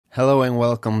Hello and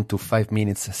welcome to 5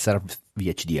 Minutes Serve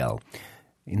VHDL.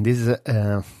 In this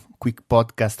quick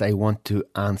podcast, I want to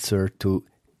answer to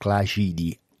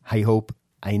Klajdi. I hope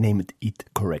I named it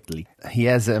correctly. He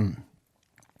has a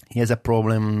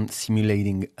problem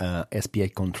simulating a SPI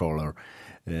controller.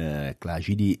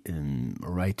 Klajdi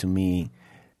write to me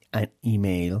an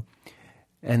email,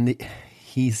 and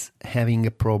he's having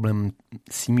a problem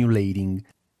simulating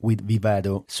with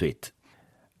Vivado suite.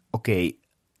 Okay.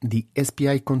 The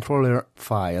SPI controller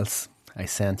files I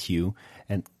sent you,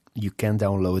 and you can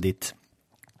download it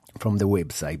from the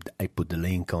website. I put the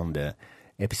link on the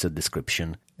episode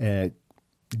description. The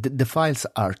files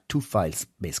are two files,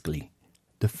 basically.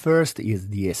 The first is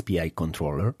the SPI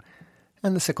controller,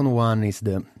 and the second one is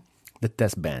the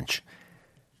test bench.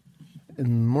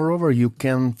 And moreover, you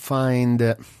can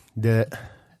find the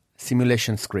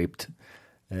simulation script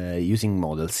using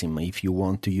Model Sim. If you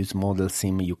want to use Model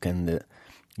Sim, you can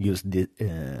use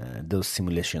those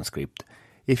simulation script.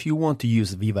 If you want to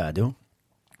use Vivado,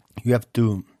 you have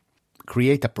to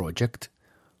create a project.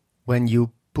 When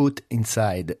you put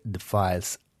inside the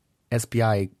files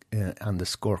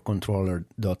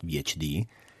SPI_controller.vhd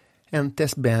and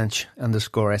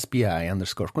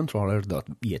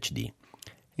testbench_SPI_controller.vhd.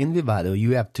 In Vivado,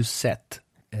 you have to set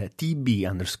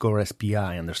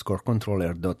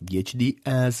tb_SPI_controller.vhd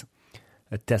as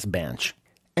a test bench,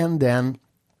 and then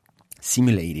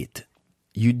simulate it.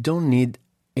 You don't need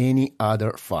any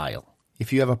other file.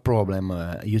 If you have a problem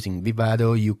using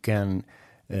Vivado, you can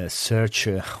search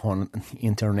on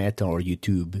internet or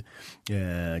YouTube.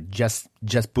 Just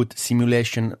put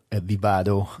simulation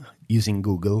Vivado using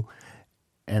Google,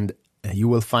 and you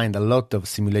will find a lot of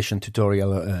simulation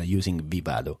tutorial using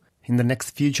Vivado. In the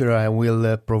next future, I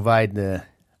will provide a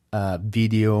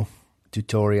video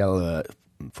tutorial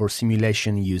for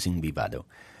simulation using Vivado.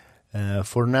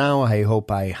 For now, I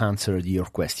hope I answered your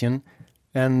question,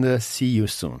 and see you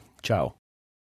soon. Ciao.